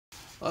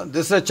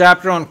This is a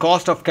chapter on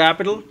cost of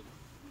capital.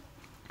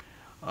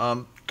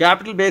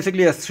 Capital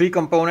basically has three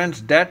components: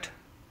 debt,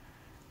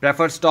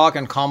 preferred stock,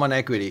 and common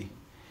equity.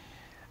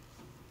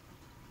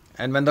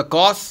 And when the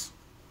costs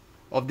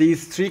of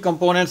these three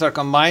components are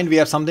combined, we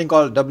have something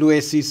called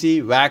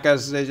WACC, WACC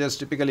as they just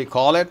typically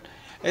call it.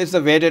 It's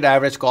the weighted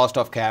average cost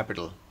of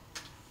capital.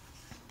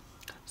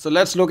 So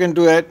let's look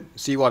into it,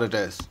 see what it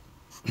is.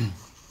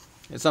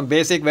 It's some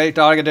basic, very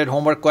targeted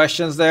homework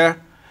questions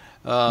there.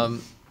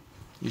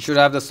 You should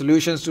have the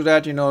solutions to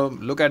that,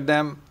 look at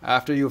them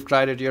after you've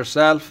tried it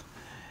yourself.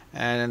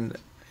 And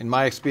in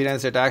my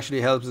experience, it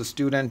actually helps the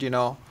student,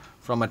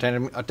 from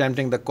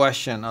attempting the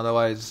question.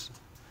 Otherwise,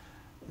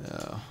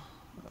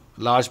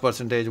 large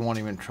percentage won't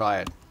even try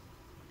it.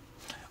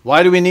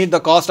 Why do we need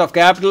the cost of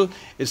capital?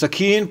 It's a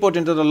key input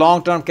into the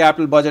long-term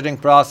capital budgeting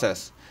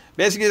process.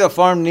 Basically, the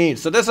firm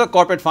needs. So this is a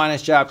corporate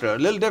finance chapter, a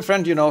little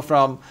different,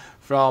 from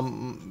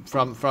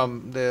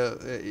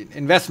the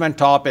investment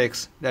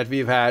topics that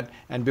we've had,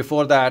 and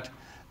before that,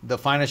 the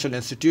financial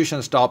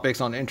institutions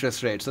topics on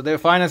interest rates. So their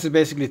finance is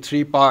basically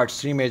three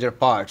major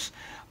parts.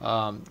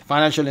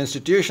 Financial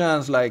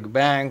institutions like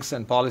banks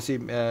and policy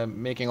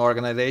making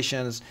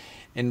organizations,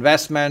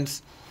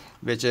 investments,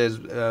 which is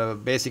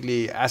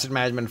basically asset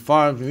management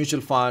firms,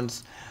 mutual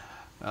funds,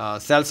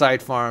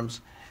 sell-side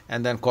firms,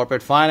 and then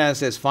corporate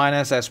finance is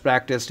finance as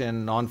practiced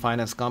in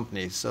non-finance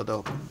companies. So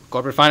the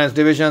corporate finance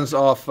divisions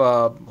of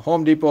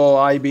Home Depot,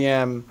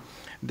 IBM,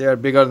 they are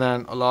bigger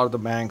than a lot of the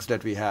banks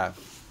that we have.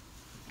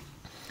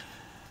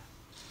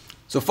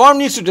 So firm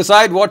needs to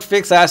decide what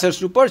fixed assets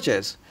to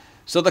purchase.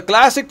 So the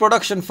classic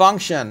production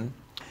function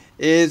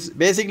is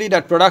basically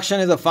that production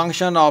is a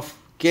function of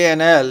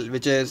K&L,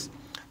 which is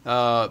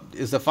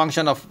the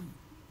function of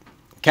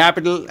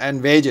capital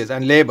and wages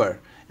and labor.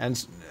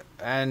 And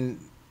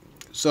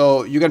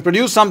so you can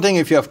produce something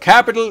if you have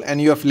capital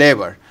and you have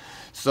labor.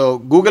 So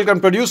Google can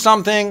produce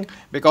something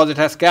because it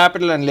has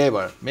capital and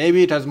labor.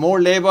 Maybe it has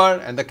more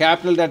labor, and the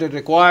capital that it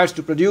requires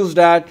to produce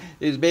that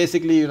is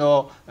basically,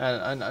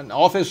 an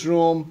office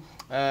room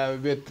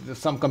with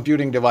some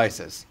computing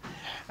devices.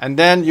 And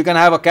then you can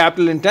have a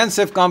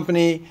capital-intensive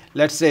company,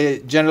 let's say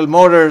General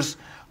Motors,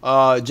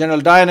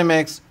 General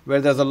Dynamics, where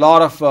there's a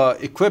lot of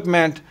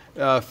equipment,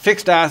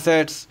 fixed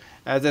assets,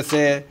 as they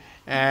say,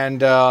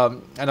 and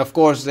of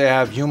course they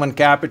have human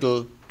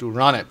capital to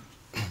run it.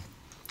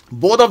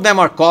 Both of them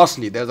are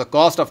costly. There's a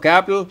cost of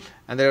capital,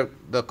 and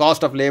the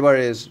cost of labor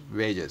is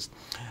wages.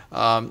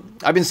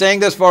 I've been saying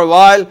this for a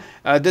while.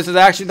 This is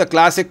actually the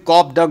classic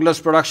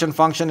Cobb-Douglas production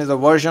function, is a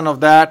version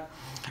of that.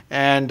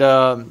 And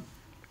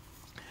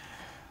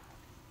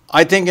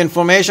I think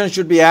information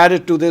should be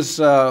added to this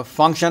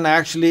function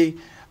actually,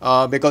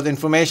 because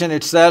information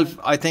itself,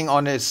 I think,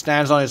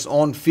 stands on its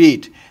own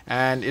feet,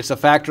 and it's a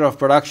factor of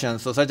production.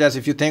 So such as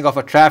if you think of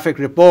a traffic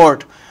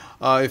report,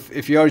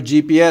 if your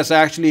GPS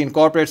actually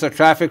incorporates a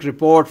traffic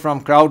report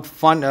from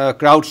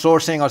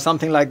crowdsourcing or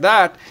something like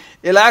that,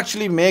 it'll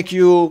actually make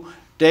you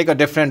take a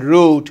different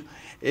route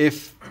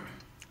if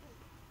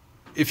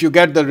you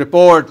get the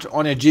report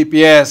on your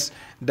GPS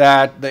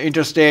that the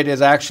interstate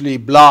is actually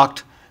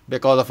blocked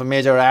because of a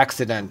major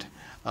accident.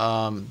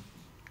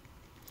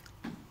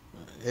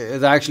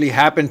 It actually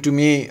happened to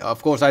me.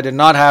 Of course, I did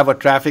not have a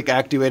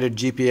traffic-activated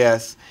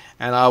GPS,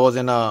 and I was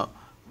in a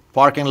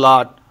parking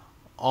lot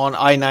on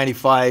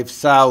I-95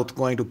 South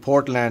going to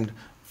Portland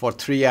for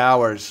 3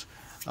 hours.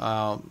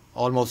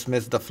 Almost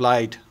missed the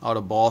flight out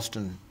of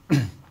Boston.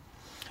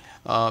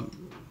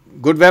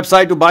 Good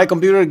website to buy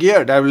computer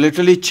gear that will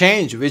literally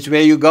change which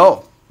way you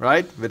go,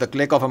 right, with a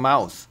click of a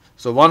mouse.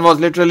 So one was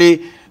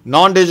literally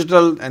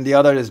non-digital and the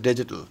other is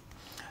digital.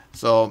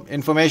 So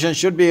information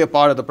should be a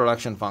part of the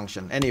production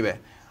function anyway,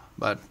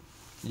 but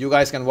you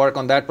guys can work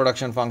on that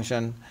production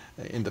function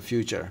in the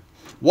future.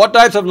 What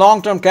types of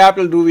long-term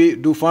capital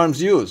do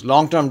firms use?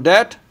 Long-term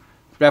debt,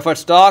 preferred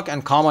stock,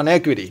 and common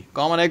equity.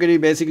 Common equity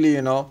basically,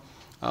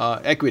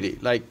 equity.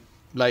 Like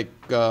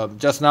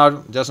just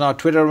now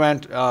Twitter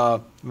went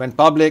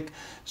public,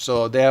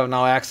 so they have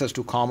now access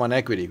to common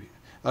equity.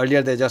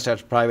 Earlier they just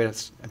had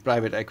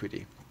private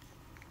equity.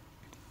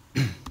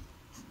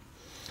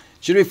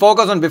 Should we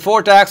focus on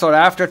before tax or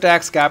after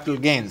tax capital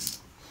gains?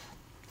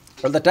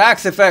 Well, the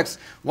tax effects,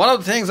 one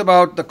of the things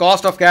about the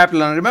cost of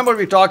capital, and remember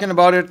we're talking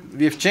about it,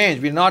 we've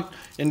changed. We're not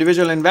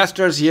individual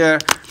investors here.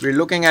 We're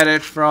looking at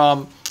it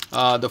from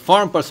the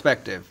firm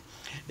perspective.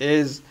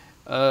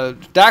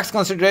 Tax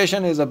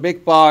consideration is a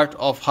big part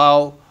of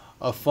how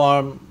a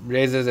firm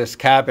raises its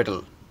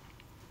capital.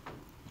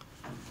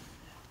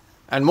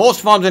 And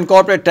most firms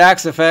incorporate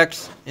tax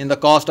effects in the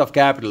cost of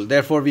capital.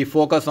 Therefore, we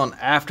focus on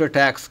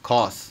after-tax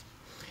costs.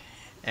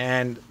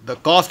 And the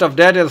cost of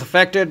debt is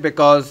affected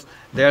because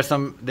there's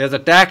a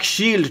tax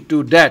shield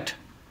to debt,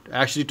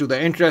 actually to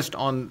the interest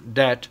on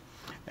debt,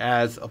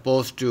 as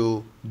opposed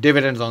to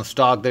dividends on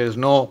stock.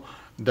 The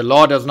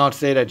law does not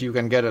say that you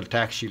can get a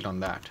tax shield on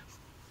that.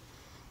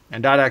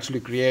 And that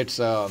actually creates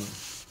a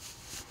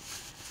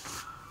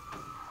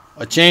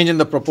change in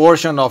the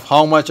proportion of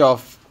how much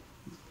of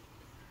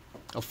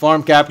a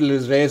firm capital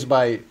is raised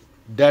by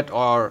debt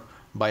or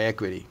by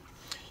equity.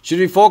 Should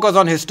we focus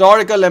on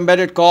historical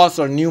embedded costs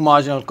or new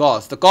marginal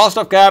costs? The cost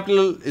of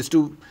capital is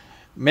to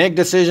make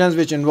decisions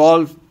which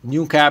involve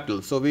new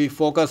capital. So we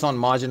focus on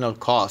marginal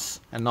costs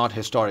and not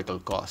historical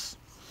costs.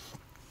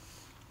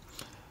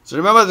 So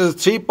remember, there's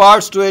 3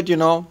 parts to it,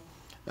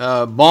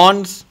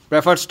 bonds,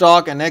 preferred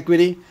stock, and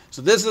equity.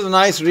 So this is a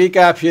nice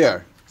recap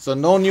here. So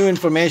no new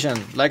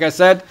information. Like I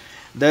said,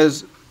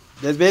 there's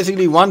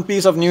basically one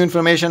piece of new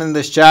information in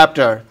this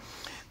chapter.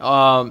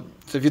 So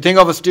if you think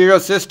of a stereo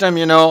system,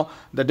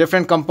 the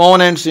different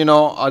components,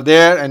 are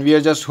there, and we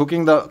are just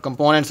hooking the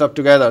components up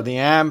together, the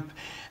amp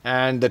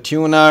and the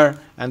tuner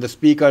and the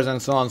speakers and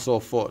so on and so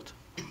forth.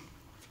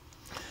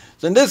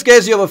 So in this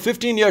case, you have a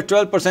 15-year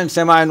 12%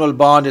 semi-annual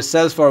bond. It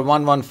sells for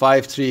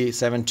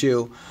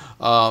 1153.72.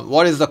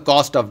 What is the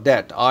cost of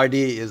debt? RD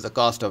is the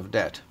cost of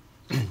debt.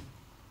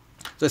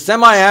 So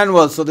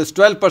semi-annual, so this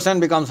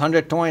 12% becomes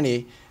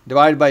 120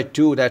 divided by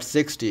 2, that's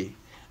 60.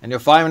 And your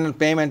final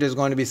payment is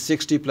going to be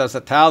 60 plus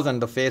 1,000,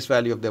 the face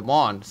value of the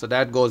bond. So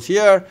that goes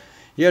here.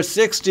 Here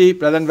 60,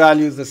 present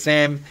value is the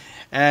same.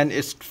 And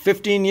it's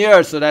 15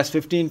 years, so that's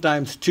 15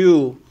 times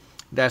 2,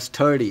 that's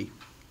 30.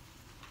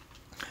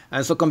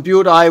 And so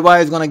compute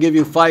IY is going to give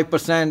you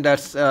 5%,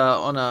 that's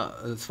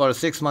for a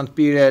 6-month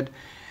period.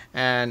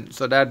 And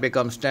so that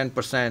becomes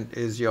 10%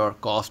 is your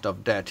cost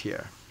of debt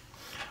here.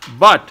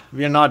 But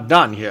we are not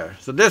done here.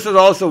 So this is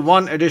also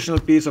one additional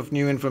piece of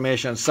new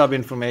information,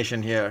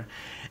 sub-information here.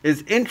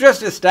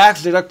 Interest is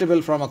tax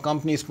deductible from a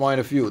company's point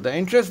of view. The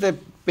interest they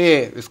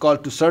pay is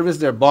called to service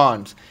their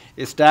bonds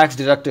is tax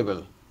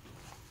deductible.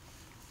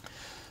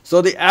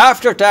 So the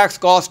after-tax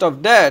cost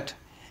of debt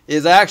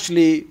is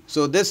actually,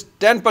 so this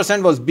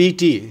 10% was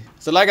BT.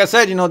 So like I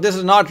said, this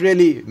is not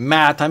really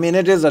math. I mean,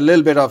 it is a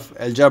little bit of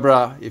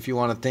algebra if you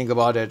want to think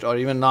about it, or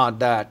even not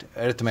that,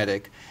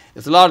 arithmetic.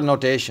 It's a lot of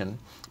notation.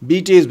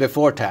 BT is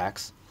before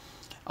tax.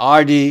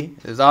 RD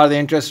is R the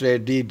interest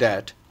rate, D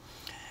debt.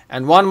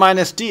 And 1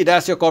 minus T,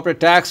 that's your corporate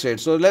tax rate.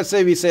 So let's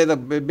say we say the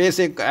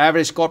basic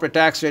average corporate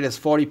tax rate is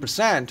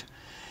 40%.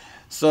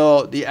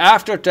 So the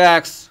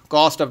after-tax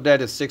cost of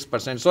debt is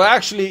 6%. So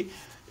actually,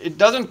 it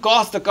doesn't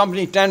cost the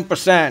company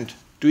 10%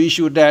 to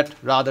issue debt,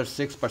 rather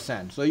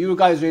 6%. So you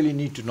guys really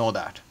need to know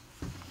that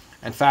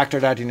and factor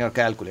that in your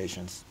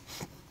calculations.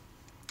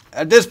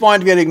 At this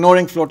point, we are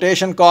ignoring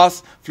flotation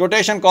costs.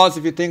 Flotation costs,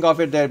 if you think of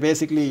it, they're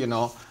basically,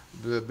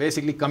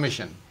 basically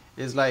commission.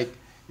 It's like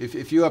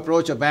if you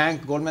approach a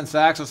bank, Goldman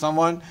Sachs or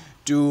someone,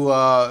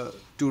 to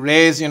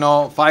raise,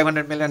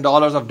 $500 million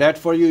of debt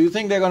for you, you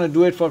think they're going to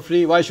do it for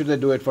free? Why should they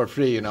do it for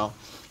free,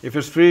 If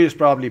it's free, it's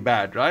probably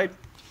bad, right?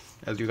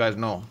 As you guys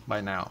know by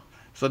now.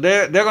 So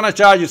they're going to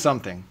charge you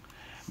something.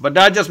 But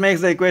that just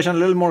makes the equation a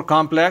little more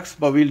complex,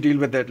 but we'll deal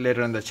with that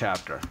later in the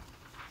chapter.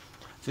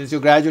 Since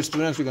you're graduate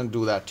students, we can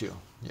do that too.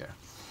 Yeah.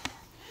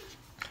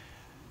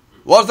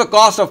 What's the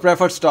cost of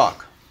preferred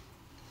stock?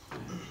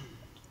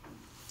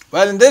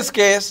 Well, in this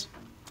case,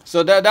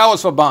 so that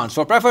was for bonds.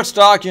 For preferred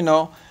stock,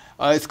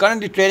 it's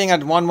currently trading at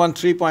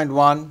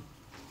 113.1.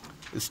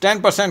 It's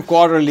 10%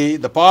 quarterly.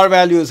 The par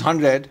value is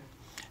 100.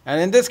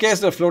 And in this case,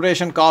 the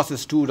flotation cost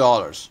is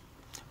 $2.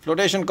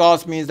 Flotation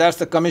cost means that's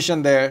the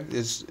commission there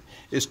is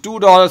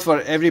 $2 for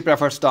every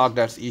preferred stock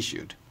that's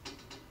issued.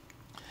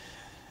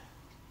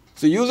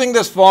 So using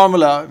this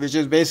formula, which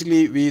is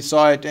basically, we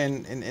saw it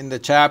in the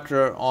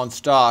chapter on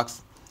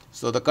stocks.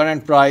 So the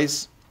current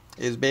price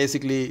is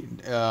basically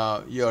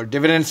your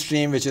dividend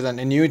stream, which is an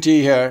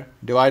annuity here,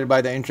 divided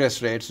by the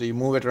interest rate. So you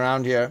move it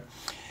around here,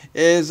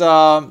 is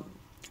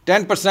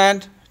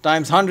 10%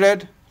 times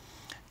 100.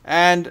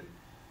 And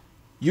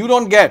you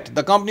don't get,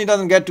 the company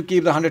doesn't get to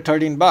keep the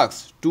 $113.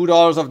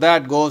 $2 of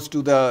that goes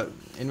to the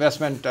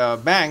investment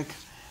bank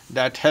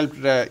that helped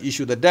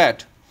issue the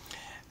debt.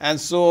 And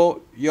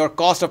so your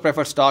cost of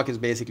preferred stock is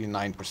basically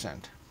 9%.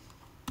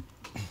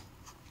 You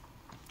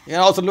can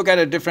also look at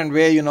it a different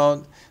way,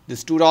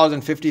 this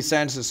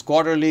 $2.50 is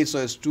quarterly, so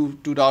it's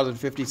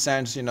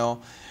 $2.50,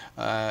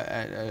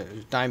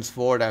 times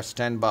 4, that's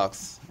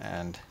 $10,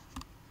 and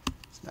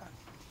it's that.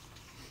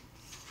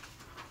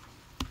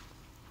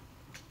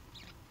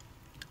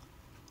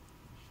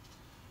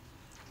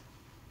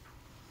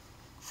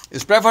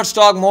 Is preferred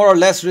stock more or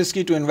less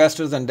risky to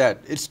investors than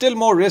debt? It's still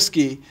more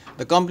risky.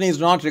 The company is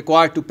not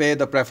required to pay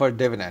the preferred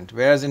dividend,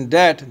 whereas in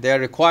debt, they are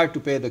required to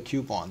pay the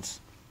coupons.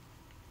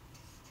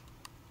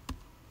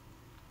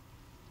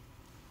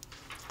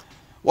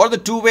 What are the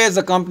 2 ways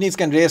the companies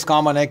can raise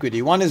common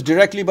equity? One is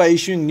directly by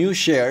issuing new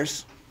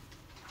shares,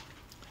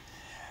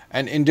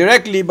 and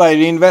indirectly by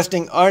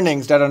reinvesting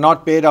earnings that are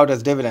not paid out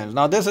as dividends.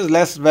 Now, this is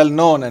less well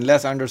known and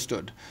less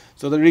understood.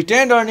 So the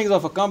retained earnings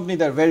of a company,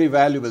 they're very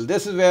valuable.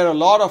 This is where a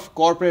lot of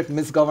corporate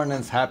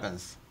misgovernance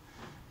happens.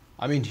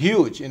 I mean,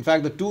 huge. In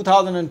fact, the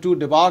 2002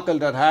 debacle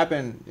that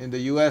happened in the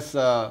US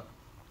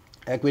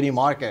equity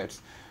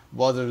markets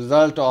was a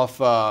result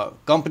of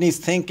companies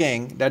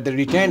thinking that the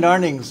retained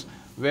earnings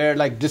were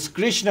like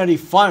discretionary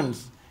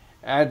funds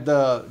at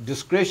the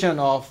discretion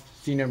of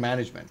senior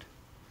management.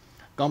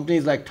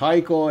 Companies like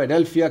Tyco,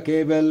 Adelphia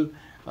Cable,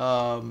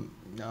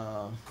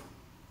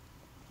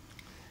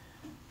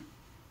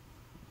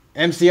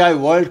 MCI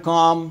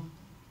WorldCom,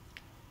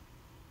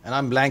 and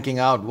I'm blanking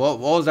out. What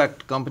was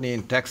that company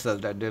in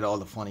Texas that did all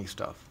the funny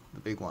stuff?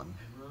 The big one.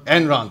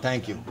 Enron,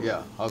 thank you.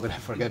 Yeah, how could I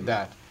forget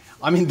that?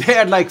 I mean, they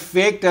had like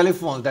fake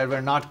telephones that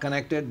were not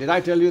connected. Did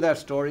I tell you that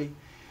story?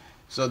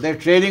 So their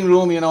trading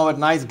room, with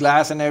nice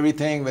glass and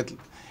everything,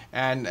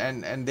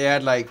 and they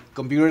had like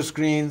computer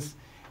screens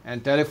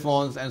and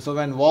telephones. And so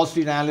when Wall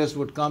Street analysts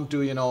would come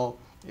to,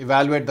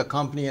 evaluate the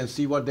company and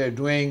see what they're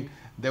doing,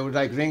 they would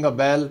like ring a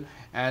bell,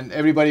 and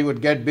everybody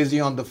would get busy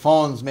on the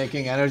phones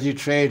making energy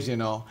trades,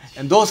 and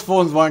those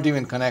phones weren't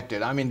even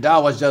connected. I mean,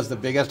 that was just the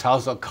biggest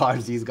house of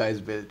cards these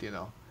guys built,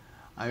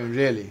 I mean,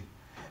 really.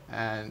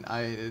 And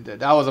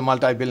that was a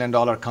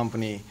multi-billion-dollar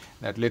company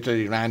that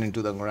literally ran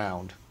into the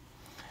ground.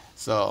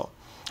 So,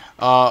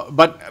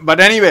 but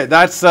anyway,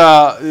 that's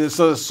a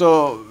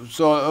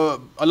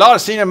lot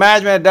of senior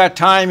management at that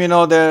time.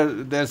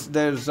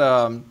 There's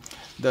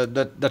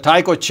the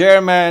Tyco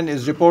chairman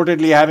is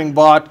reportedly having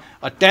bought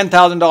a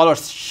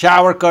 $10,000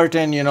 shower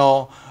curtain,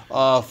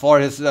 for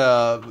his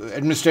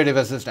administrative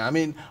assistant. I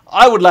mean,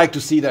 I would like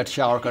to see that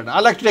shower curtain.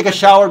 I'd like to take a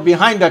shower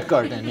behind that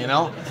curtain,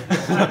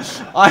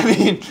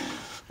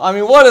 I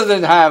mean, what does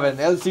it have? An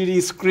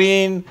LCD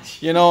screen,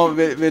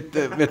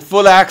 with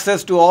full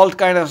access to all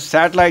kind of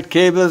satellite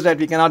cables that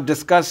we cannot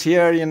discuss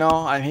here,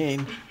 I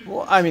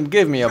mean,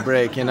 give me a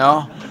break,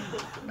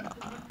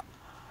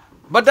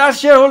 But that's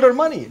shareholder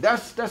money.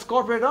 That's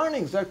corporate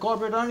earnings. That's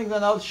corporate earnings,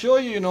 and I'll show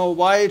you,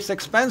 why it's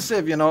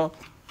expensive.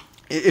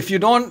 If you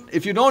don't,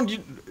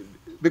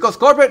 because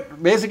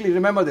corporate, basically,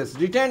 remember this: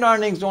 retained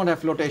earnings don't have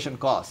flotation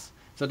costs,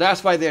 so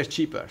that's why they're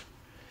cheaper.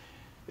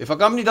 If a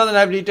company doesn't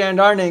have retained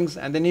earnings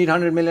and they need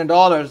 $100 million,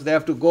 they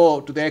have to go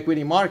to the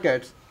equity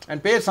markets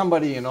and pay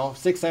somebody,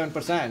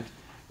 6-7%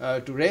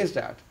 to raise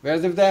that.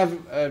 Whereas if they have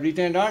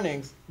retained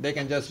earnings, they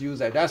can just use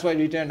that. That's why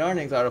retained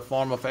earnings are a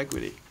form of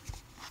equity.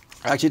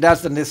 Actually,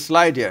 that's in this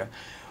slide here.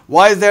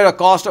 Why is there a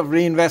cost of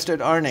reinvested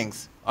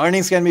earnings?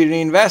 Earnings can be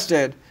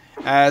reinvested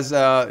as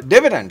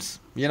dividends.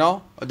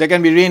 They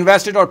can be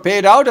reinvested or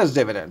paid out as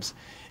dividends.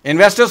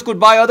 Investors could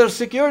buy other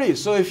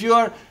securities. So if you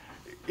are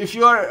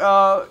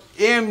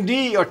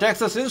AMD or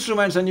Texas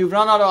Instruments and you've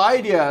run out of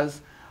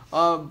ideas,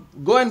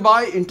 go and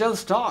buy Intel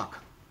stock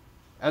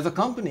as a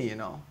company.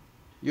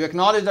 You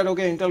acknowledge that,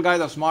 okay, Intel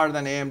guys are smarter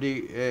than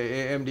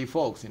AMD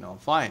folks.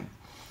 Fine.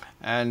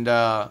 And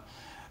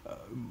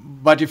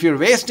but if you're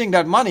wasting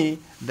that money,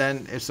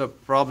 then it's a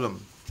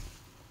problem.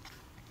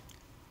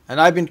 And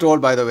I've been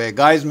told, by the way,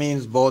 guys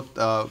means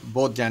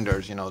both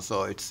genders.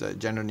 So it's a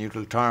gender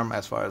neutral term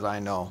as far as I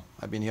know.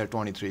 I've been here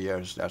 23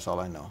 years. That's all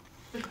I know.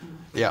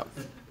 Yeah.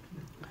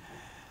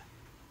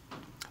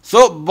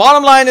 So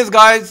bottom line is,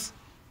 guys,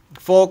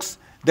 folks,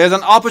 there's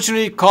an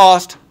opportunity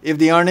cost if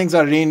the earnings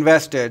are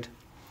reinvested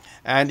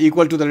and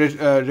equal to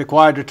the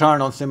required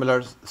return on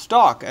similar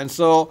stock. And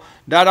so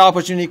that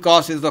opportunity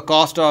cost is the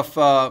cost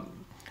of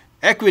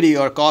equity,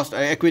 or cost.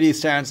 Equity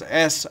stands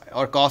S,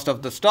 or cost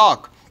of the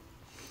stock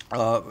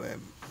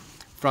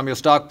from your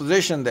stock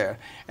position there.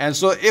 And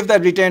so if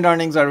that retained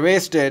earnings are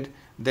wasted,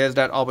 there's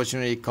that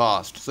opportunity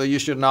cost. So you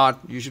should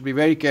be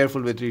very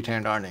careful with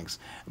retained earnings.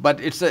 But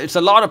it's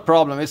a lot of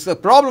problem. The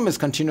problem is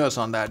continuous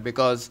on that,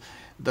 because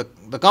the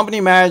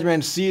company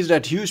management sees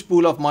that huge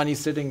pool of money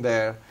sitting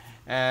there,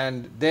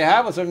 and they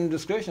have a certain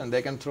discretion.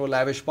 They can throw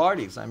lavish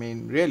parties. I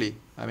mean, really.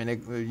 I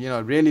mean,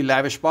 really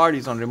lavish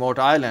parties on remote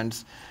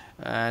islands,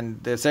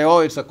 and they say, oh,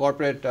 it's a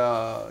corporate,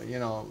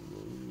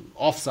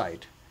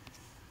 offsite.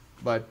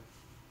 But,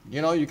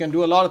 you can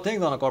do a lot of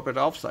things on a corporate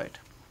offsite.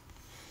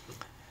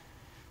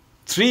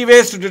 3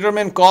 ways to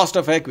determine cost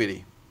of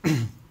equity.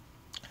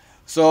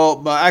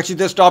 So actually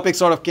this topic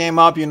sort of came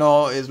up,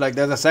 is like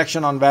there's a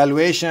section on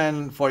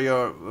valuation for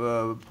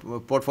your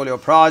portfolio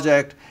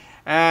project.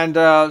 And,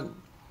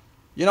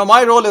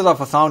 my role is of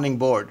a sounding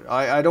board.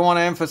 I don't want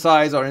to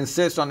emphasize or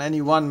insist on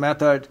any one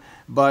method,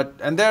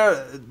 and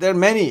there are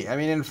many. I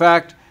mean, in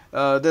fact,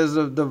 there's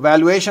the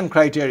valuation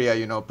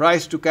criteria,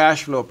 price to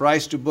cash flow,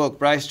 price to book,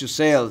 price to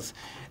sales.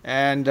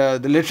 And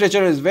the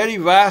literature is very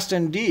vast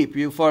and deep.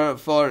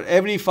 For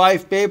every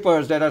 5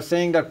 papers that are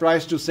saying that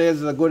price to sales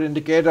is a good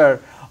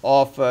indicator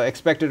of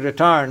expected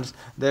returns,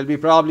 there'll be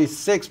probably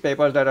 6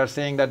 papers that are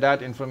saying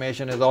that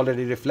information is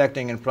already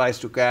reflecting in price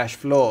to cash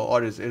flow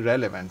or is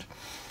irrelevant.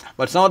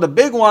 But some of the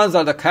big ones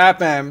are the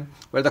CAPM,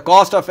 where the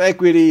cost of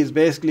equity is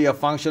basically a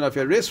function of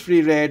your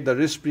risk-free rate, the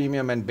risk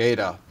premium, and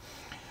beta.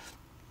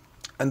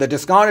 And the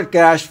discounted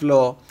cash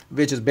flow,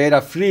 which is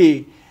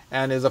beta-free,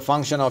 and is a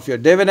function of your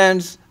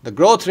dividends, the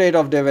growth rate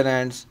of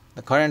dividends,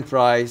 the current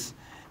price,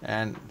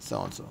 and so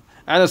on.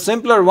 And a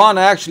simpler one,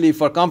 actually,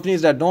 for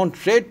companies that don't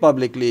trade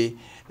publicly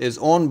is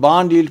own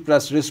bond yield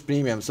plus risk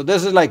premium. So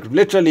this is like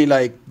literally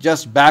like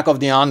just back of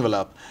the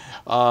envelope.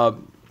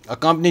 A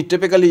company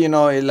typically,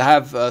 it'll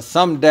have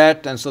some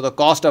debt, and so the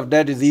cost of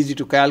debt is easy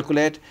to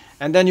calculate.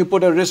 And then you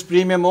put a risk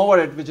premium over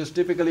it, which is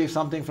typically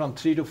something from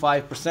 3 to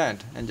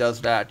 5%, and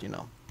just that,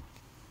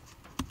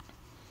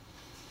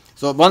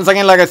 So once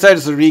again, like I said,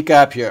 it's a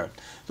recap here.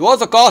 So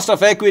what's the cost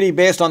of equity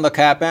based on the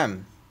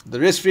CAPM? The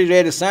risk-free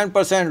rate is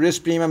 7%,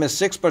 risk premium is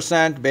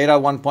 6%, beta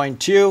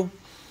 1.2. You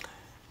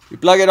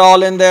plug it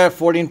all in there,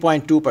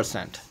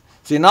 14.2%.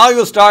 See, now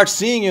you start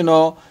seeing,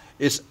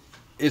 it's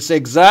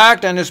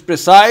exact and it's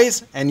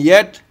precise, and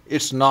yet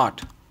it's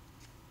not.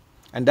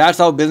 And that's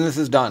how business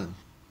is done.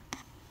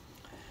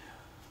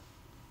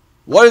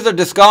 What is the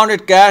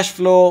discounted cash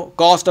flow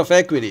cost of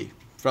equity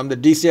from the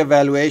DCF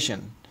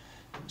valuation?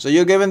 So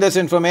you're given this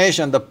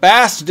information. The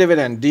past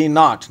dividend, D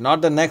naught,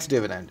 not the next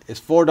dividend, is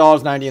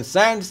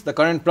 $4.19. The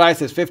current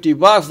price is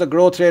 $50. The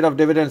growth rate of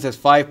dividends is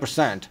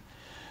 5%.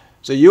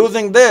 So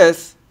using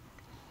this,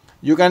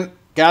 you can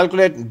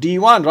calculate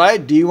D1,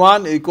 right?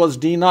 D1 equals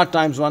D naught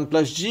times 1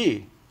 plus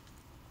G.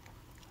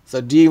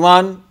 So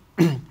D1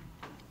 is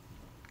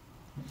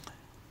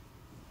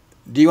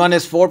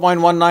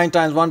 4.19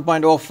 times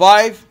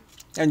 1.05.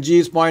 And G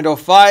is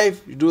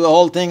 0.05, you do the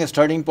whole thing, is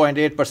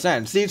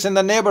 13.8%. See, it's in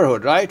the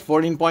neighborhood, right?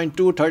 14.2,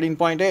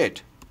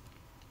 13.8.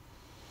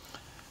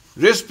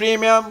 Risk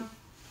premium,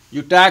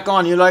 you tack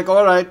on, you're like,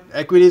 all right,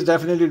 equity is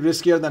definitely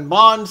riskier than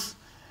bonds.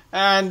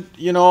 And,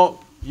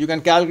 you can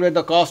calculate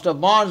the cost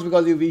of bonds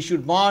because you've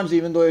issued bonds,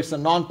 even though it's a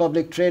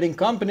non-public trading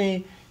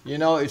company,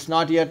 it's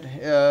not yet,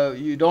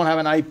 you don't have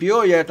an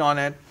IPO yet on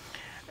it.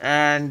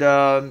 And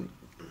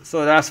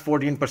so that's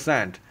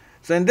 14%.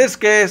 So in this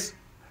case,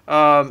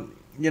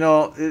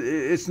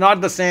 it's not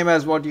the same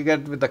as what you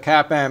get with the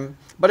CAPM,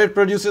 but it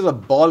produces a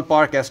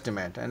ballpark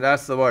estimate, and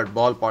that's the word,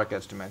 ballpark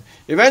estimate.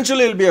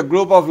 Eventually, it'll be a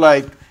group of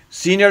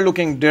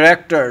senior-looking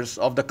directors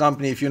of the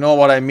company, if you know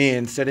what I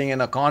mean, sitting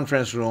in a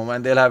conference room,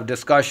 and they'll have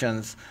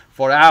discussions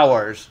for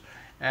hours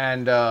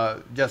and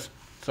just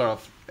sort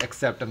of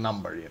accept a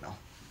number,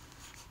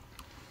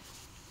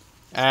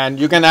 And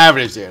you can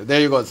average there. There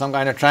you go, some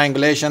kind of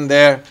triangulation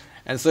there.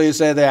 And so you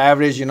say the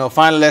average,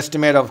 final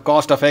estimate of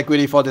cost of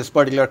equity for this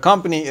particular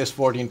company is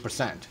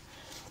 14%.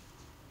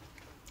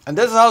 And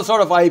this is how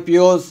sort of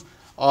IPOs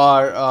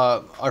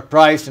are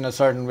priced in a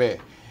certain way.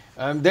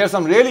 There are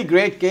some really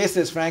great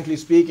cases, frankly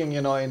speaking,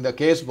 in the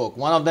casebook.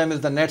 One of them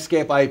is the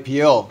Netscape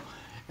IPO.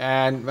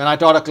 And when I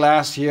taught a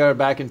class here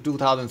back in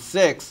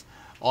 2006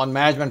 on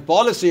management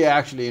policy,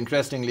 actually,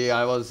 interestingly,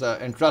 I was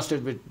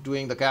entrusted with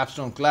doing the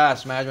capstone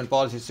class, Management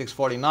Policy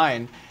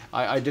 649.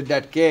 I did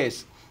that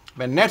case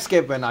when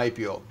Netscape went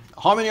IPO.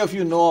 How many of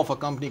you know of a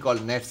company called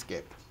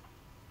Netscape?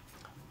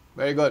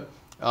 Very good.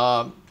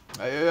 I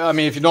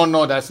mean, if you don't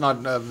know, that's not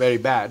very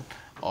bad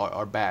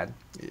or bad.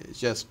 It's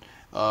just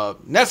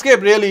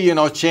Netscape really,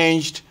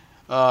 changed.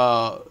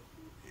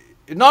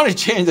 It not only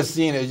changed the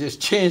scene; it just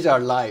changed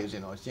our lives.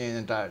 It changed the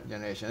entire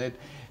generation.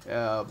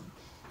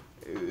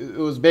 It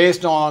was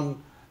based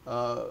on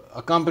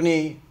a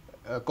company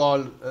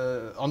called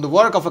on the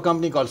work of a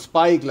company called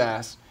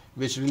Spyglass,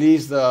 which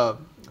released the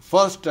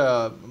first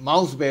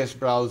mouse-based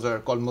browser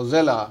called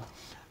Mozilla,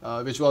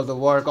 which was the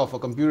work of a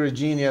computer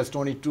genius,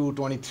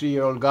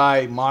 23-year-old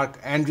guy, Mark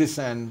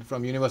Andreessen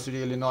from University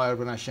of Illinois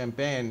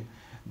Urbana-Champaign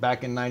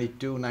back in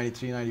 92,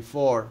 93,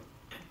 94.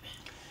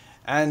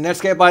 And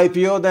Netscape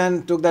IPO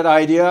then took that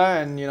idea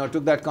and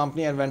took that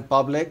company and went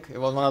public. It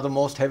was one of the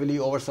most heavily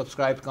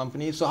oversubscribed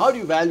companies. So how do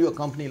you value a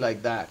company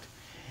like that?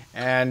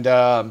 And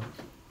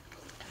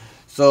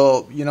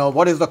so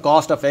what is the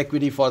cost of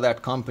equity for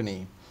that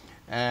company?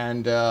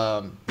 And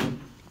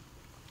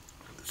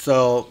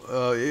so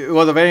it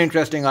was a very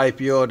interesting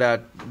IPO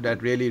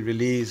that really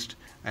released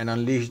and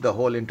unleashed the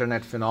whole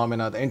internet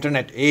phenomena, the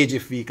internet age,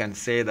 if we can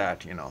say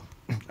that,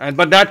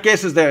 but that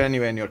case is there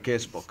anyway in your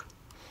casebook.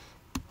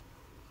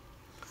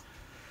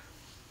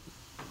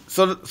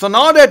 So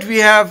now that we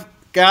have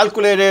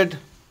calculated,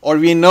 or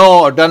we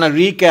know, or done a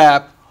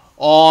recap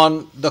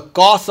on the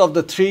cost of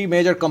the three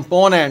major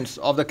components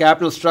of the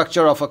capital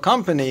structure of a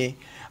company,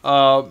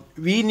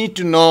 we need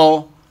to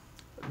know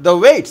the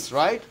weights,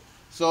 right?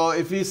 So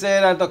if we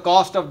say that the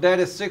cost of debt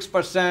is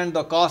 6%,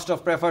 the cost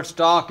of preferred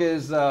stock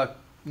is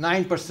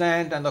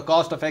 9%, and the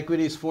cost of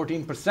equity is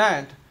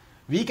 14%,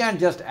 we can't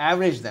just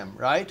average them,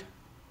 right?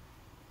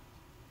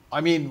 I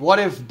mean, what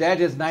if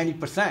debt is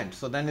 90%?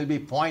 So then it'll be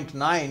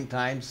 0.9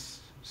 times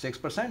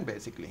 6%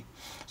 basically.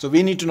 So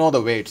we need to know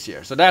the weights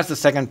here. So that's the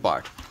second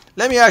part.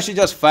 Let me actually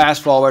just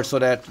fast forward so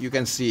that you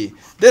can see.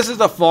 This is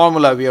the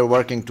formula we are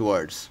working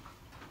towards.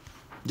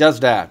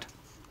 Just that.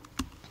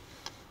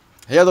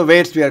 Here are the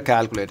weights we are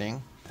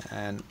calculating.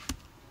 And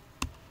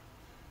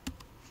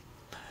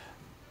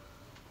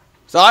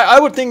so I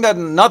would think that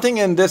nothing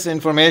in this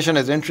information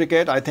is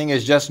intricate. I think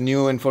it's just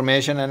new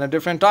information and a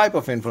different type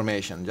of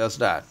information, just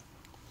that.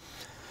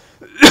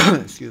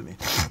 Excuse me.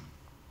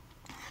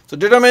 So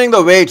determining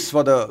the weights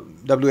for the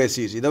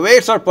WACC. The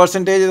weights are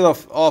percentages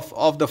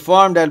of the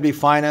firm that will be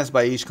financed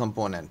by each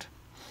component.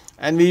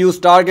 And we use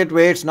target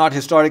weights, not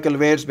historical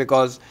weights,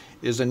 because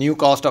it's a new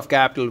cost of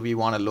capital we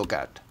want to look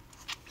at.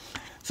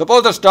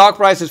 Suppose the stock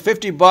price is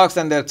 $50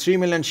 and there are 3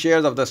 million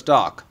shares of the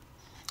stock.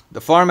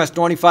 The firm has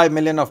 25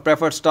 million of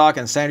preferred stock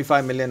and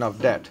 75 million of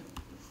debt.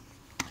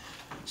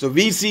 So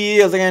VCE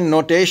is again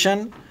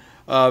notation,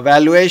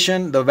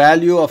 valuation, the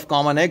value of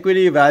common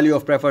equity, value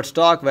of preferred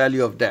stock,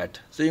 value of debt.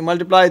 So you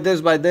multiply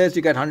this by this,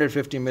 you get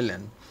 150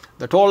 million.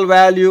 The total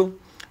value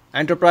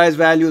enterprise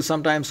value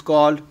sometimes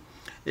called,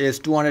 is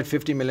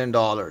 $250 million.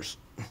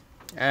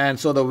 And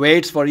so the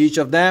weights for each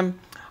of them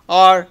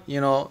are,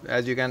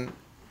 as you can,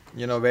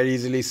 very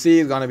easily see,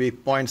 is going to be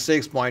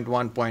 0.6,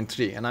 0.1,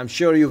 0.3. And I'm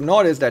sure you've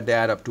noticed that they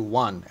add up to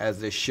 1,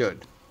 as they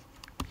should.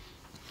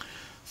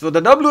 So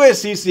the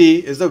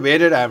WACC is the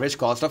weighted average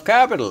cost of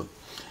capital.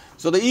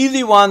 So the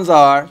easy ones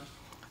are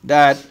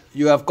that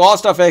you have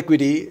cost of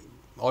equity,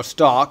 or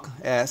stock,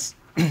 S,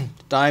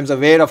 times the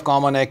weight of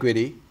common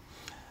equity.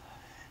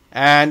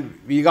 And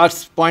we got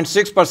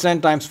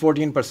 0.6% times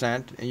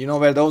 14%. And you know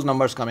where those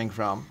numbers coming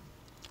from.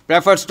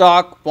 Preferred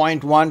stock,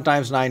 0.1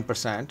 times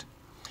 9%.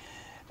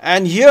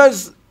 And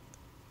here's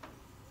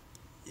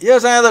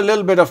another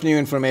little bit of new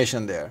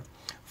information there.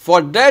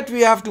 For debt,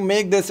 we have to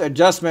make this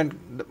adjustment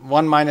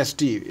 1 minus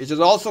t, which is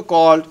also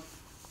called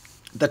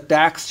the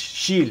tax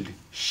shield.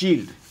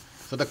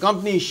 So the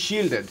company is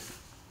shielded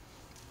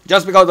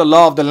just because of the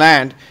law of the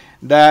land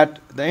that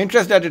the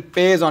interest that it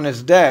pays on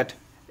its debt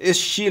is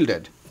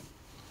shielded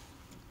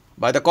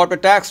by the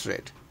corporate tax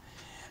rate.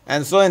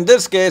 And so in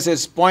this case,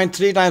 it's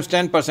 0.3 times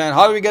 10%.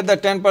 How do we get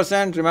that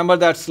 10%? Remember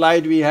that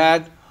slide we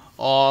had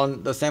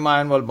on the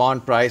semi-annual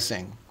bond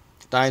pricing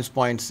times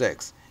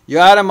 0.6. You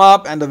add them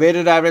up, and the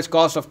weighted average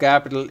cost of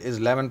capital is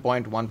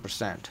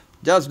 11.1%.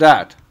 Just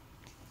that.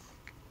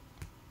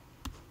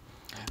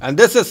 And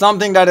this is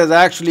something that is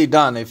actually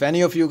done. If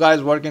any of you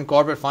guys work in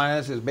corporate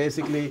finance, it's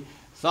basically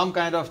some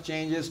kind of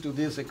changes to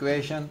this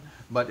equation,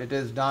 but it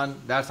is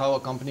done. That's how a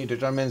company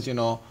determines,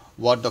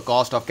 what the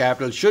cost of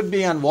capital should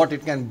be and what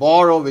it can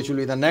borrow, which will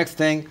be the next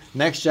thing.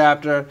 Next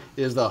chapter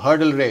is the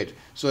hurdle rate.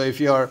 So if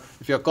your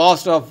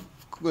cost of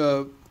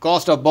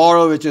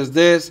borrow, which is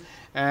this,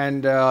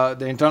 and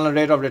the internal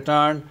rate of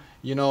return,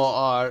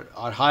 are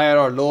higher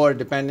or lower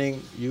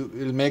depending, you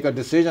will make a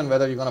decision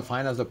whether you're going to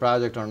finance the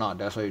project or not.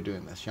 That's why you're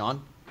doing this.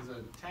 Sean? Is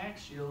a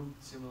tax shield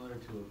similar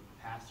to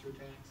a pass-through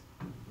tax,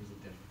 or is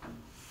it different?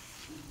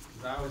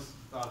 Because I always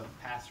thought of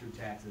pass-through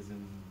taxes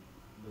in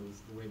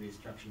the way they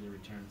structure their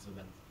return so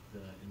that the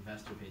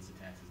investor pays the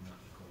taxes, not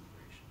the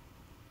corporation,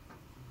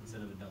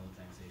 instead of a double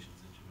taxation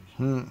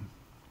situation.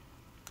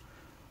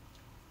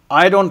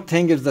 I don't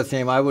think it's the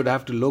same. I would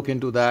have to look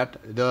into that.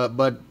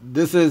 But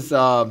this is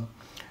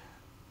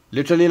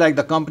literally like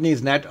the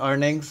company's net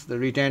earnings, the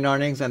retained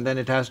earnings, and then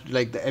it has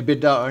like the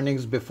EBITDA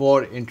earnings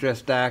before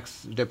interest,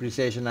 tax,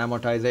 depreciation,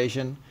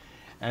 amortization.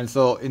 And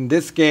so in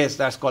this case,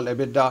 that's called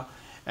EBITDA.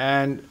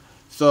 And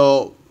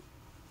so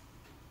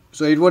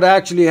it would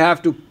actually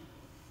have to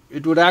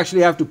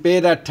pay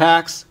that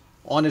tax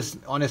on its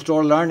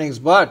total earnings,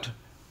 but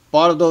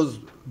part of those,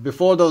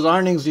 before those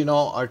earnings,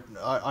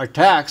 are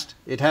taxed,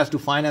 it has to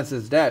finance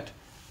its debt.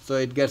 So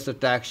it gets a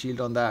tax shield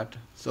on that.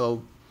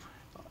 So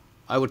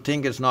I would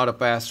think it's not a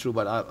pass-through,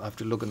 but I have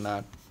to look in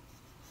that.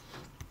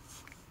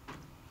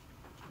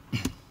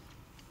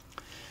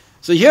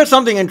 So here's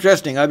something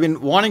interesting. I've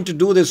been wanting to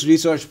do this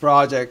research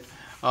project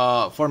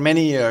for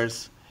many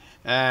years,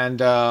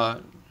 and I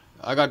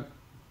got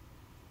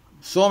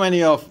so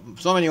many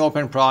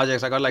open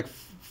projects. I got like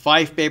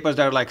 5 papers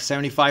that are like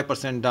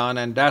 75% done,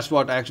 and that's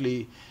what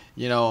actually,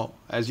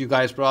 as you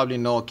guys probably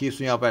know, keeps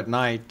me up at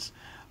night.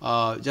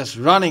 Just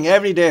running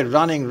every day,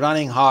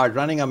 running hard,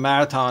 running a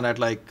marathon at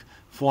like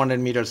 400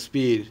 meter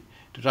speed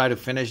to try to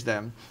finish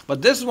them.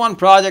 But this is one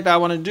project I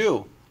want to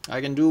do.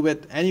 I can do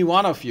with any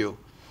one of you,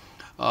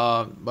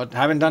 but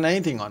haven't done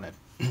anything on it.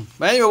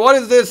 But anyway, what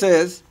is this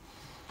is,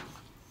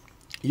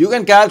 you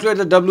can calculate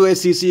the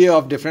WACC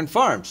of different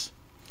firms.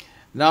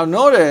 Now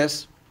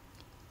notice,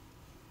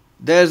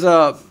 it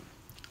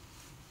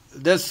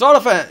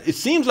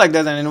seems like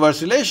there's an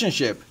inverse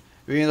relationship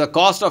between the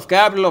cost of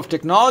capital of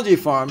technology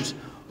firms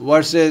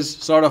versus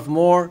sort of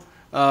more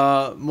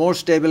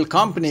stable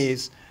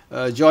companies,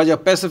 Georgia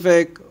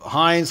Pacific,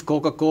 Heinz,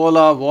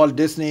 Coca-Cola, Walt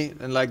Disney,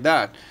 and like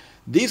that.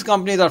 These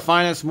companies are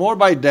financed more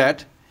by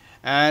debt,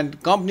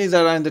 and companies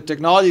that are in the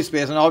technology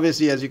space, and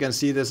obviously, as you can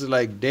see, this is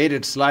like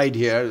dated slide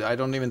here. I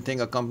don't even think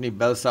a company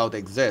Bell South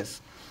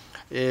exists.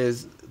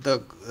 Is the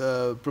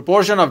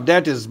proportion of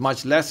debt is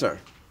much lesser.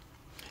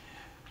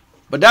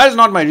 But that is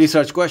not my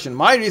research question.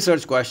 My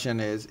research question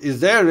is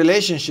there a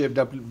relationship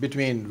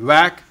between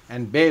WACC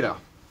and beta?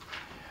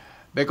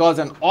 Because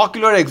an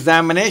ocular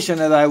examination,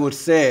 as I would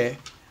say,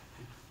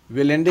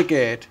 will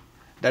indicate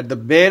that the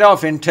beta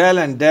of Intel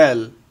and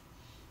Dell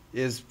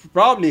is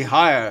probably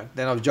higher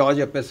than of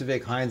Georgia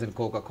Pacific, Heinz, and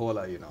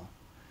Coca-Cola,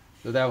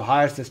 So they have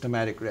higher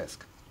systematic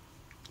risk.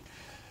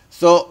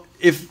 So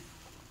if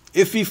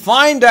we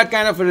find that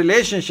kind of a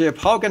relationship,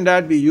 how can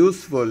that be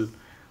useful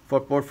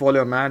for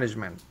portfolio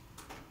management?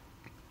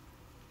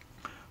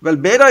 Well,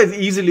 beta is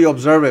easily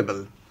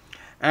observable,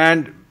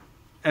 and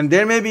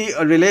there may be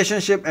a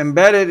relationship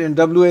embedded in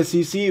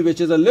WACC,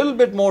 which is a little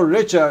bit more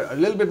richer, a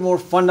little bit more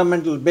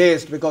fundamental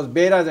based, because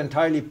beta is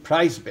entirely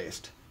price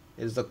based.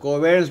 It's the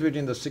covariance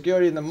between the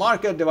security in the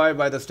market divided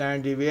by the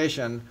standard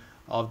deviation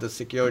of the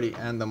security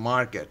and the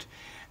market.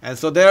 And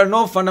so there are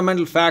no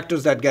fundamental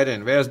factors that get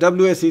in, whereas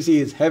WACC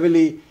is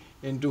heavily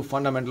into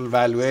fundamental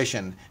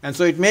valuation. And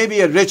so it may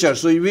be a richer,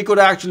 so we could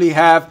actually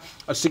have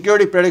a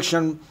security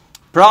prediction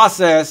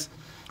process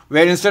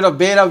where instead of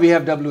beta we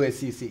have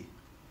WACC.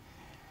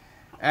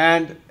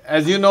 And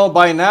as you know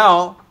by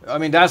now, I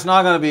mean, that's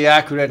not going to be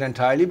accurate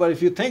entirely, but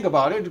if you think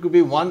about it, it could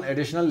be one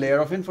additional layer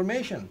of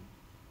information.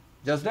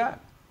 Just that,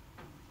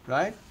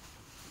 right?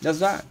 Just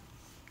that.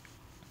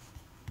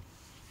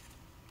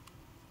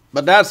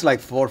 But that's like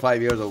 4 or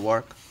 5 years of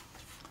work.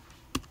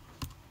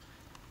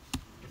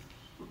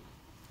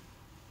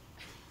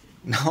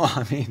 No,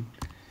 I mean,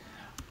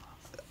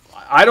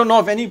 I don't know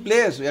of any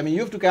place. I mean,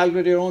 you have to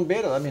calculate your own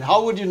beta. I mean,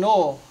 how would you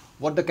know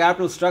what the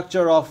capital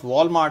structure of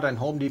Walmart and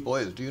Home Depot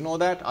is? Do you know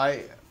that?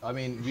 I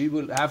mean, we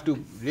will have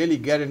to really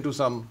get into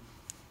some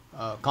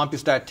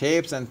CompuStat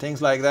tapes and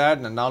things like that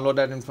and download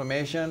that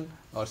information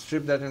or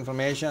strip that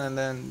information and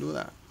then do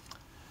that.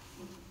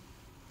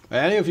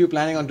 Any of you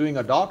planning on doing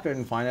a doctorate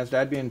in finance,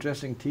 that'd be an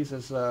interesting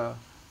thesis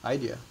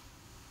idea.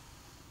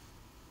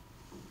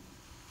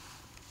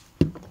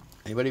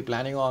 Anybody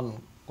planning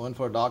on going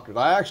for a doctorate?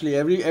 I actually,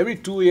 every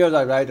 2 years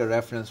I write a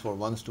reference for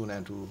one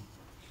student who,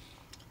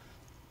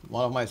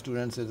 one of my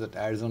students is at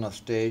Arizona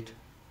State,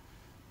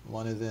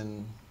 one is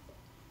in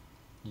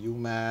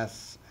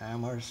UMass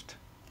Amherst.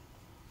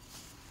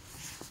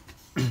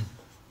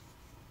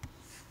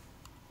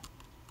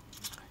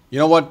 You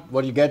know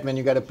what you get when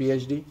you get a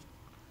PhD?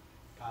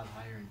 God,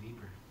 higher and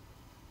deeper.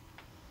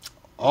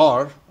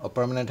 Or a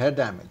permanent head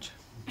damage.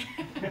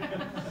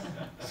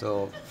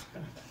 So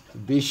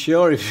be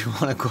sure if you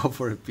want to go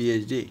for a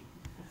PhD.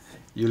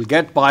 You'll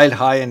get piled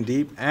high and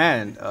deep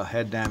and a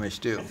head damage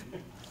too.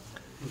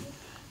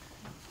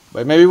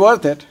 But it may be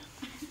worth it.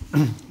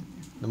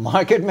 The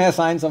market may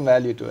assign some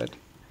value to it.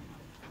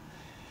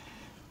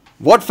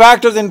 What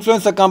factors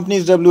influence a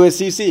company's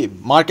WACC?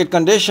 Market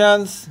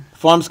conditions,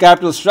 firm's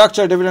capital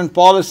structure, dividend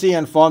policy,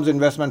 and firm's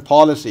investment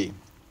policy.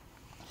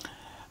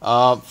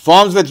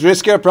 Firms with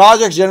riskier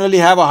projects generally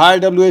have a higher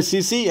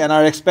WACC and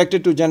are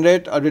expected to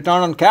generate a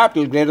return on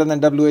capital greater than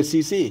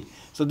WACC.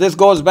 So this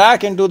goes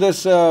back into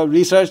this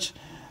research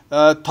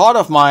thought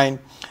of mine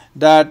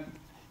that,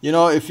 you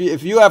know, if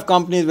you have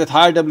companies with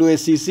higher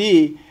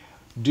WACC,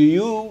 do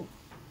you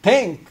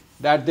think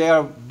that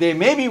they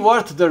may be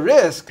worth the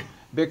risk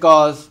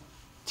because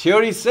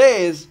theory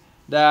says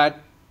that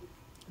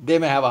they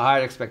may have a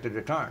higher expected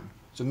return.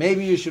 So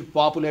maybe you should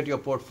populate your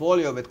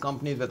portfolio with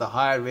companies with a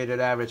higher weighted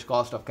average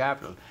cost of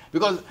capital.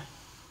 Because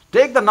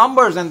take the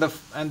numbers and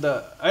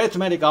the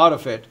arithmetic out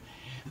of it.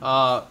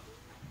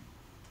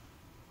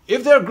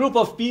 If there are a group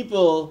of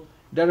people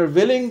that are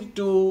willing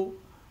to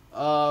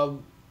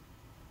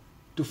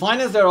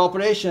finance their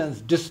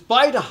operations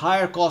despite a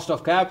higher cost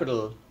of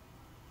capital,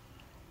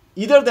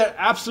 either they're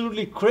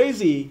absolutely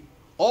crazy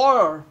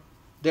or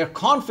they're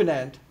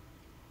confident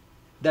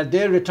that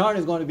their return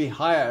is going to be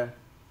higher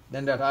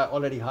than that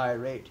already higher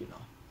rate, you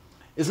know.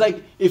 It's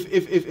like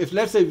if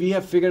let's say we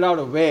have figured out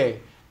a way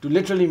to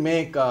literally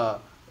make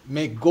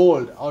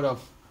gold out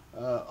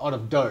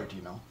of dirt,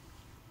 you know,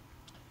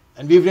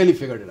 and we've really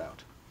figured it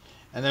out.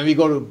 And then we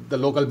go to the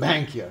local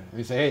bank here and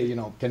we say, hey, you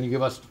know, can you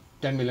give us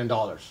 $10 million?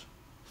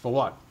 For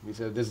what? We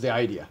say, this is the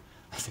idea.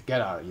 I say,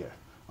 get out of here.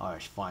 All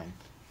right, fine.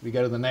 We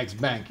go to the next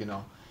bank, you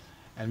know,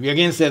 and we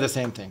again say the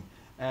same thing.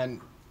 And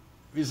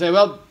we say,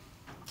 well,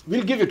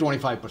 we'll give you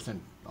 25%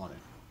 on it.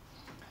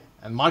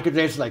 And market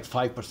rate's like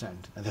 5%.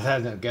 And they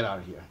say, get out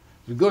of here.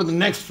 We go to the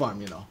next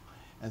firm, you know,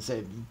 and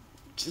say,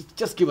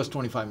 just give us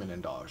 $25 million,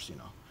 you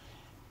know.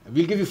 And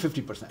we'll give you 50%,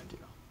 you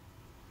know.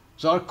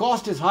 So our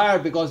cost is higher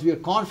because we are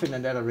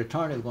confident that our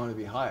return is going to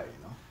be higher,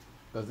 you know.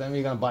 Because then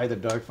we're going to buy the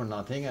dirt for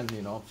nothing and,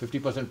 you know,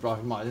 50%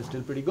 profit margin is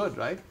still pretty good,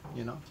 right?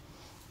 You know.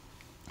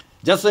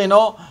 Just so you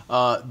know,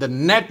 the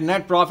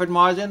net profit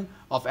margin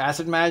of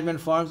asset management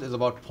firms is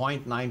about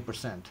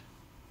 0.9%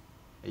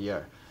 a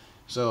year.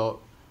 So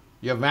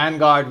you have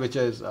Vanguard, which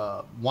is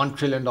a $1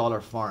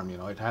 trillion firm. You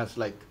know, it has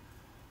like,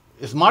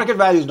 its market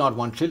value is not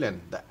 1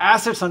 trillion. The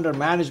assets under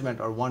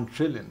management are 1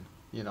 trillion.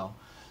 You know,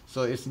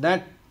 so its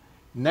net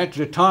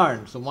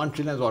return. So 1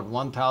 trillion is what,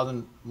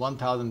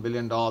 1,000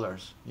 billion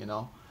dollars. You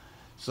know,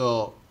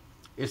 so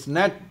its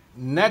net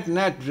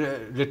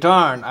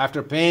return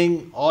after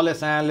paying all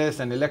its analysts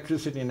and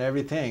electricity and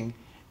everything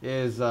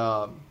is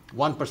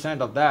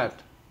 1% of that.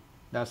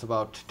 That's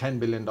about $10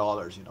 billion,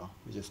 you know,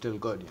 which is still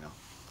good, you know.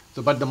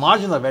 So, but the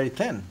margins are very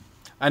thin.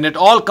 And it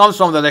all comes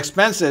from the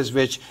expenses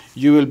which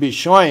you will be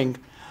showing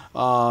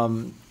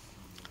in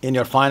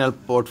your final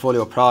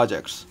portfolio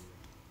projects.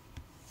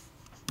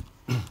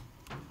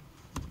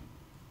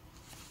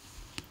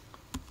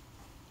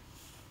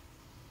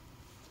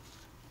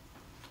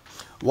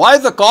 Why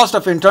is the cost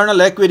of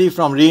internal equity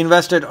from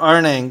reinvested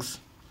earnings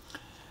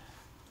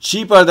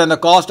cheaper than the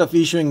cost of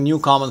issuing new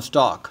common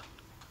stock?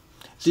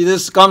 See,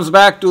 this comes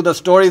back to the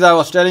stories I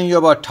was telling you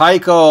about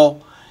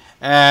Tyco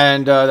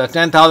and the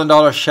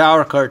 $10,000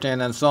 shower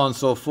curtain and so on and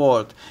so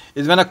forth.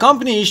 Is when a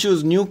company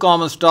issues new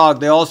common stock,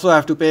 they also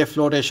have to pay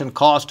flotation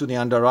cost to the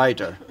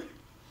underwriter.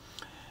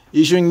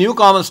 Issuing new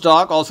common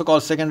stock, also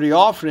called secondary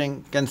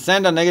offering, can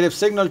send a negative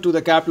signal to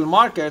the capital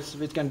markets,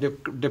 which can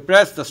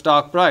depress the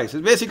stock price.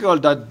 It's basically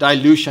called the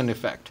dilution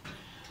effect.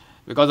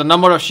 Because the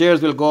number of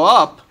shares will go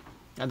up,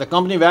 and the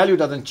company value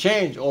doesn't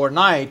change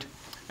overnight,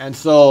 and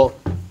so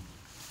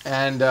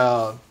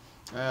the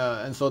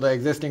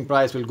existing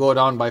price will go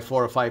down by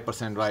 4 or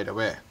 5% right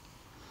away.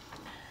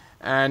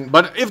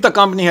 But if the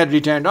company had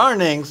retained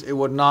earnings, it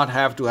would not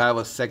have to have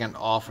a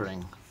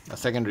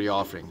secondary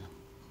offering,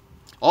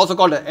 also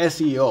called a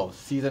SEO,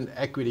 seasoned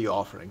equity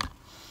offering.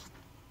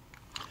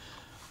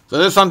 So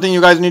this is something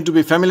you guys need to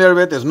be familiar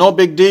with. It's no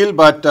big deal,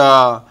 but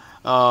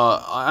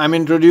I'm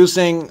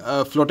introducing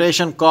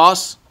flotation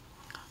costs,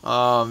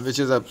 which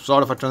is a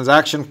sort of a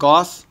transaction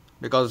cost,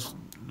 because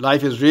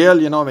life is real.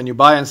 When you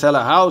buy and sell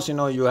a house,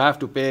 you have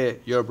to pay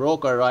your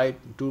broker, right,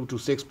 2 to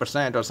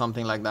 6% or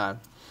something like that.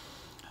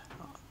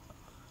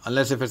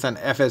 Unless if it's an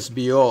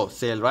FSBO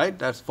sale, right?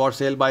 That's for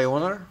sale by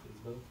owner.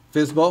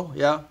 FSBO,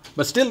 yeah.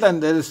 But still, then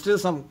there is still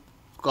some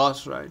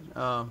cost, right?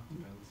 Depends.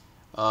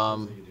 How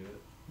you do it.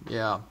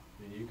 Yeah. I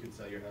mean, you could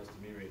sell your house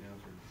to me right now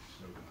for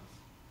no cost.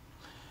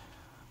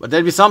 But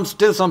there'd be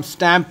still some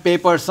stamp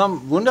paper.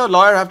 Wouldn't a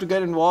lawyer have to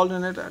get involved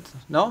in it?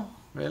 No,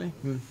 really?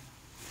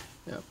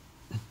 Yeah.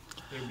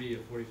 There'd be a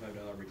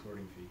 $45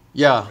 recording fee.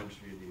 Yeah.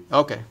 Registry of Deeds.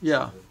 Okay.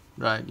 Yeah.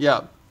 Right.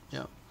 Yeah.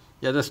 Yeah.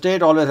 Yeah. The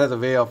state always has a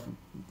way of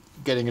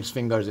getting its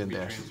fingers in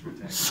there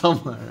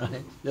somewhere,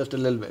 right? Just a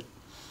little bit.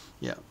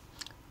 Yeah.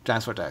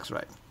 Transfer tax,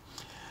 right.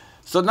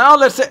 So now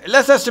let's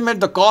estimate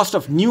the cost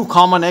of new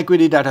common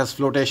equity that has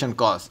flotation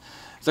costs.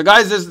 So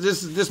guys,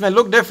 this may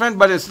look different,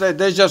 but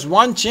there's just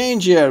one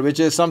change here, which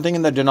is something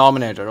in the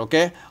denominator,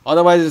 okay?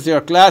 Otherwise, it's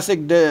your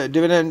classic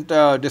dividend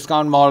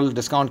discount model,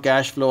 discount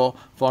cash flow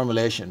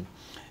formulation.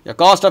 Your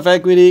cost of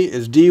equity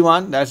is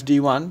D1, that's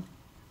D1,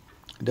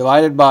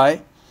 divided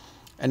by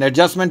an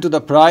adjustment to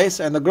the price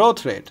and the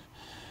growth rate.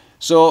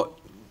 So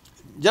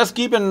just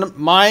keep in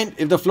mind,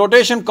 if the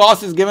flotation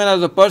cost is given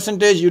as a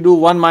percentage, you do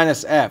 1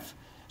 minus F.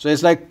 So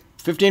it's like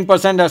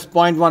 15%, that's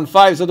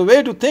 0.15. So the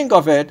way to think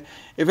of it,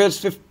 if it's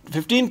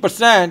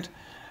 15%,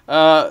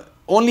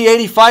 only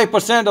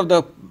 85%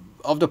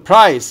 of the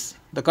price,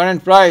 the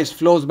current price,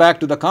 flows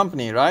back to the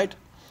company, right?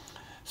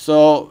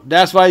 So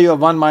that's why you have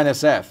 1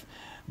 minus F.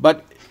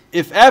 But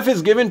if F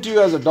is given to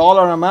you as a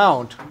dollar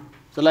amount,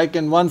 so like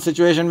in one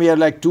situation we had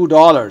like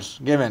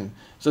 $2 given,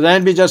 so then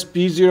it'd be just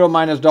P0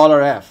 minus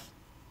 $F.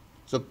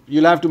 So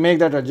you'll have to make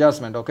that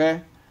adjustment,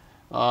 okay?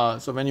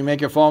 So when you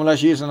make your formula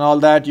sheets and all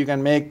that, you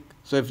can make,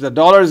 so if the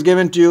dollar is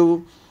given to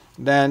you,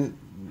 then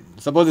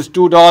suppose it's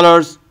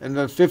 $2 and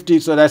the 50,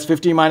 so that's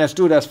 50 minus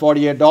 2, that's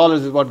 $48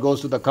 is what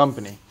goes to the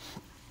company.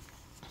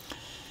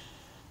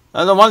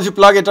 And then once you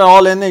plug it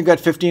all in, you get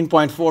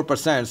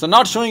 15.4%. So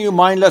not showing you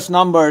mindless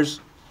numbers.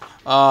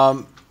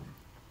 So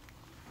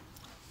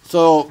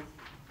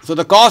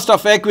the cost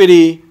of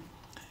equity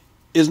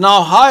is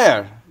now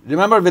higher.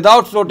 Remember,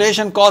 without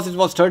flotation cost, it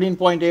was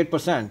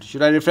 13.8%.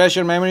 Should I refresh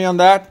your memory on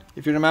that,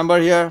 if you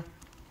remember here?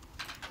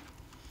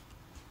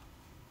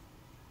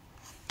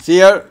 See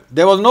here,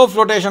 there was no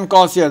flotation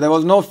cost here. There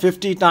was no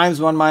 50 times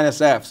 1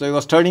 minus F. So it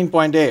was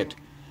 13.8.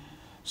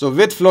 So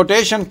with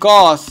flotation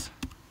costs,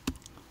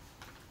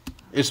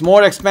 it's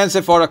more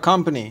expensive for a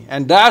company.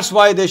 And that's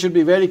why they should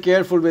be very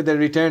careful with their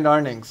retained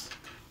earnings.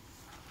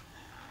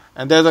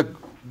 And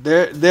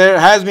there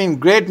has been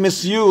great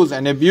misuse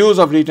and abuse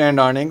of retained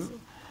earnings.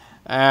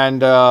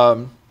 And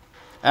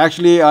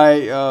actually,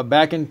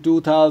 back in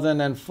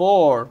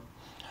 2004,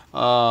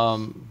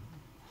 I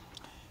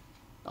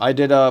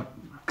did a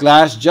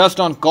class just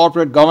on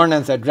corporate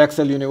governance at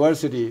Drexel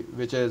University,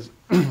 which is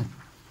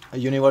a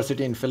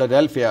university in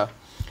Philadelphia,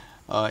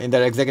 in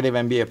their executive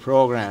MBA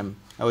program.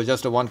 It was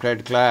just a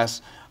one-credit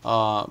class,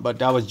 but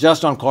that was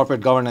just on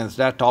corporate governance.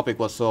 That topic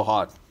was so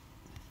hot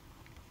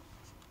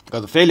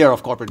because the failure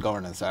of corporate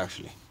governance,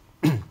 actually.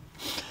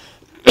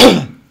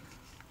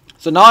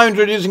 So now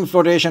introducing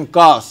flotation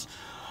costs.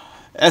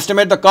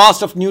 Estimate the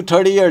cost of new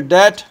 30-year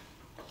debt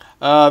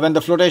when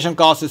the flotation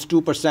cost is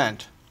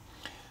 2%.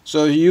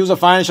 So you use a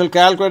financial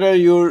calculator,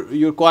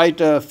 you're quite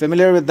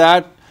familiar with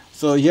that.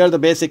 So here are the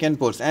basic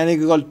inputs. N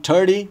equal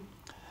 30.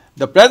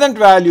 The present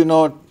value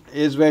note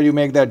is where you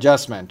make the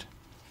adjustment.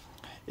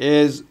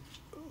 Is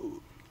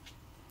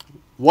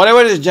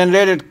whatever is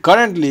generated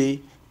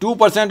currently,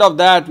 2% of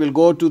that will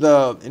go to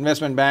the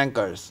investment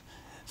bankers.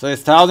 So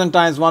it's 1,000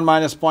 times 1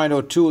 minus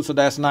 0.02, so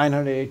that's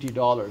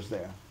 $980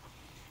 there.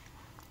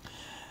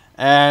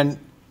 And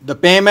the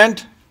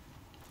payment,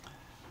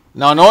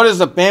 now notice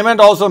the payment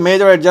also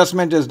major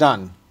adjustment is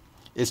done.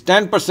 It's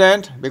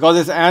 10%, because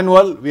it's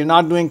annual, we're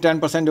not doing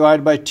 10%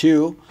 divided by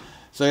 2.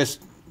 So it's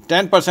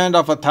 10%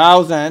 of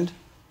 1,000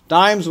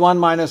 times 1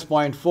 minus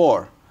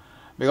 0.4.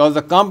 Because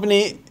the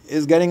company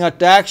is getting a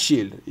tax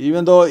shield,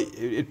 even though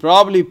it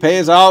probably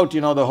pays out,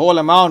 the whole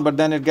amount, but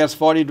then it gets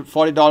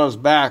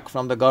 $40 back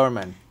from the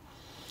government.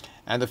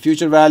 And the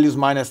future value is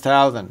minus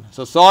 1,000.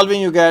 So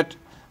solving, you get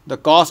the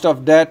cost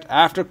of debt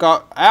after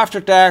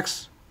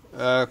tax,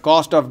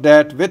 cost of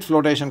debt with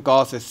flotation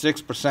cost is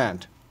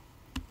 6%,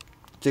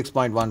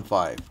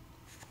 6.15.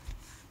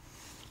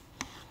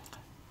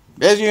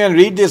 Basically, you can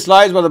read these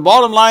slides, but the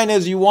bottom line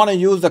is you want to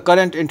use the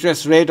current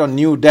interest rate on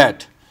new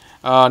debt,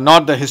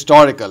 not the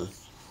historical.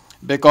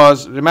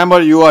 because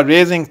remember, you are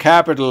raising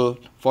capital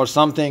for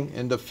something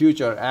in the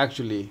future,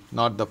 actually,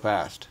 not the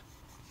past.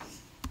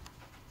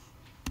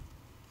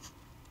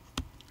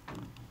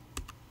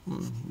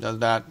 Does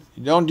that?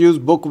 You don't use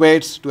book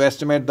weights to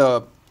estimate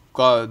the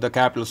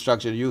capital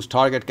structure. Use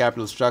target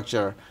capital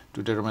structure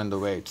to determine the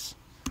weights.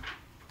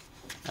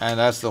 And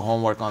that's the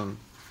homework on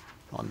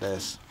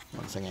this,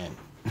 once again.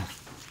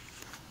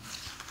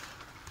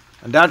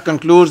 And that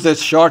concludes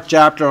this short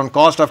chapter on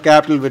cost of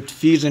capital, which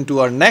feeds into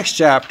our next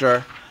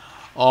chapter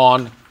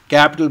on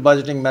capital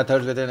budgeting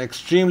methods, with an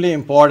extremely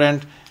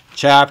important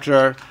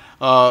chapter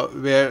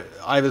where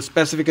I will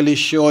specifically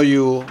show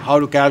you how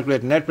to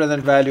calculate net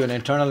present value and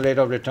internal rate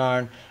of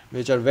return,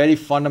 which are very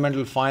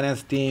fundamental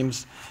finance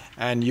themes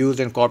and used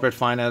in corporate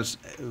finance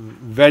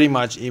very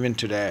much even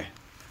today.